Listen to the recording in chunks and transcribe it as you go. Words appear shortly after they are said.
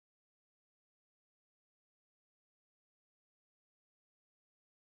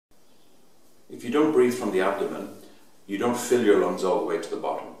If you don't breathe from the abdomen, you don't fill your lungs all the way to the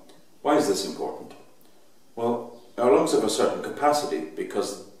bottom. Why is this important? Well, our lungs have a certain capacity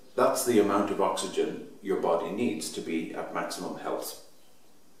because that's the amount of oxygen your body needs to be at maximum health.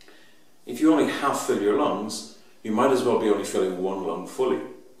 If you only half fill your lungs, you might as well be only filling one lung fully.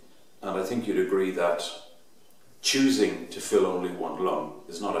 And I think you'd agree that choosing to fill only one lung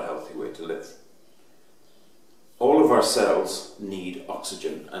is not a healthy way to live. All of our cells need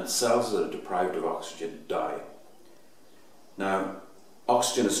oxygen, and cells that are deprived of oxygen die. Now,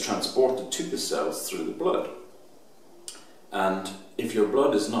 oxygen is transported to the cells through the blood. And if your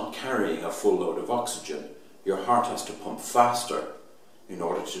blood is not carrying a full load of oxygen, your heart has to pump faster in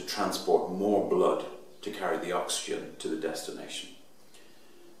order to transport more blood to carry the oxygen to the destination.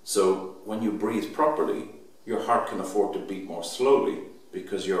 So when you breathe properly, your heart can afford to beat more slowly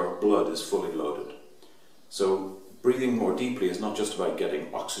because your blood is fully loaded. So breathing more deeply is not just about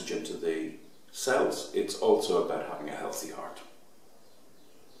getting oxygen to the cells, it's also about having a healthy heart.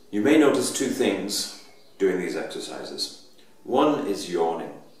 You may notice two things doing these exercises. One is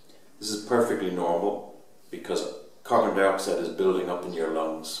yawning. This is perfectly normal because carbon dioxide is building up in your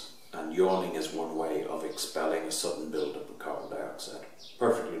lungs, and yawning is one way of expelling a sudden buildup of carbon dioxide.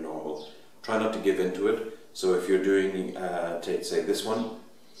 Perfectly normal. Try not to give into it. So if you're doing, say this one,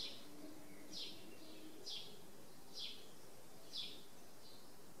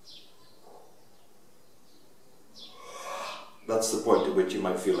 that's the point at which you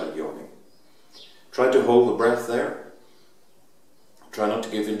might feel like yawning. Try to hold the breath there. Try not to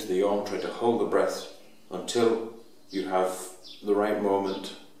give into the yawn. Try to hold the breath until you have the right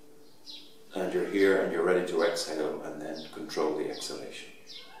moment and you're here and you're ready to exhale, and then control the exhalation.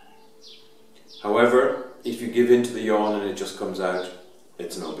 However, if you give into the yawn and it just comes out,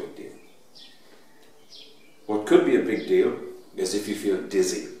 it's no big deal. What could be a big deal is if you feel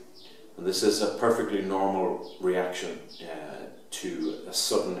dizzy. And this is a perfectly normal reaction to a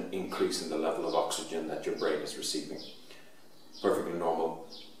sudden increase in the level of oxygen that your brain is receiving. Perfectly normal.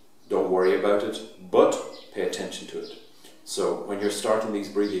 Don't worry about it, but pay attention to it. So when you're starting these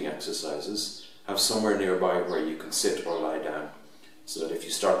breathing exercises, have somewhere nearby where you can sit or lie down, so that if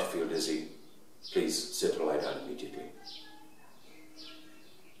you start to feel dizzy, please sit or lie down immediately.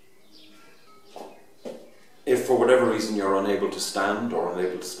 If for whatever reason you're unable to stand or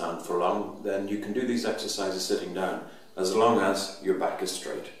unable to stand for long, then you can do these exercises sitting down, as long as your back is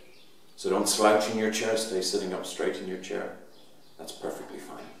straight. So don't slouch in your chair, stay sitting up straight in your chair. That's perfectly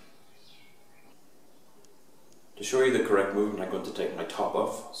fine. To show you the correct movement, I'm going to take my top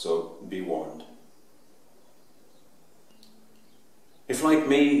off, so be warned. If, like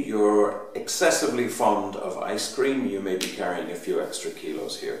me, you're excessively fond of ice cream, you may be carrying a few extra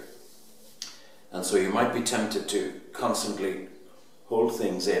kilos here. And so you might be tempted to constantly hold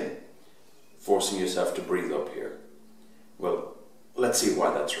things in, forcing yourself to breathe up here. Well, let's see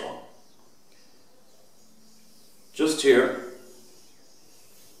why that's wrong. Just here,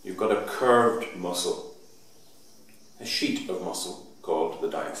 you've got a curved muscle, a sheet of muscle called the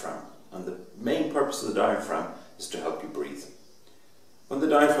diaphragm. And the main purpose of the diaphragm is to help you breathe. When the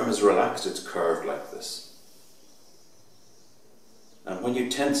diaphragm is relaxed, it's curved like this. And when you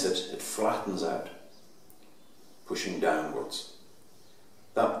tense it, it flattens out, pushing downwards.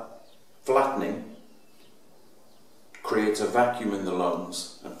 That flattening creates a vacuum in the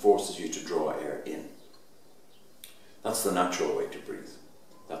lungs and forces you to draw air in. That's the natural way to breathe.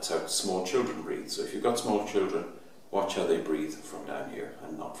 That's how small children breathe. So if you've got small children, watch how they breathe from down here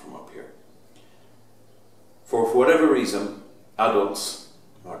and not from up here. For whatever reason, adults,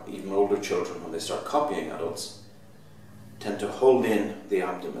 or even older children, when they start copying adults, tend to hold in the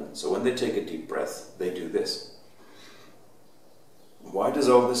abdomen. So when they take a deep breath, they do this. Why does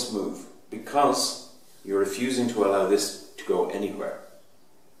all this move? Because you're refusing to allow this to go anywhere.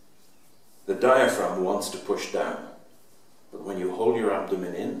 The diaphragm wants to push down, but when you hold your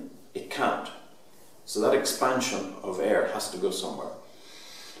abdomen in, it can't. So that expansion of air has to go somewhere.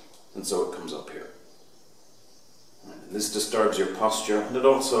 And so it comes up here. And this disturbs your posture, and it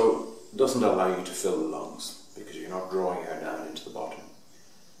also doesn't allow you to fill the lungs, because you're not drawing air down into the bottom.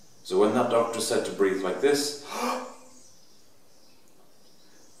 So when that doctor said to breathe like this,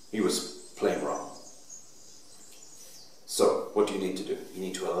 he was playing wrong. So what do you need to do? You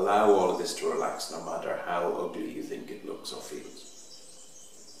need to allow all of this to relax, no matter how ugly you think it looks or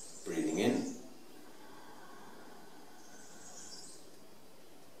feels. Breathing in.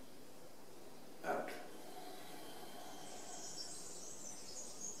 Out.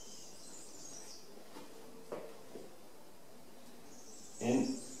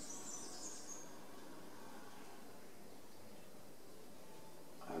 In.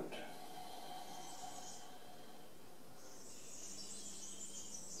 Out.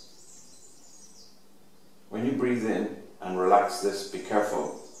 relax this, be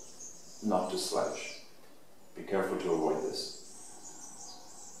careful not to slouch. Be careful to avoid this.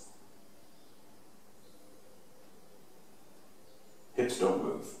 Hips don't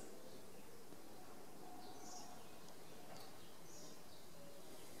move.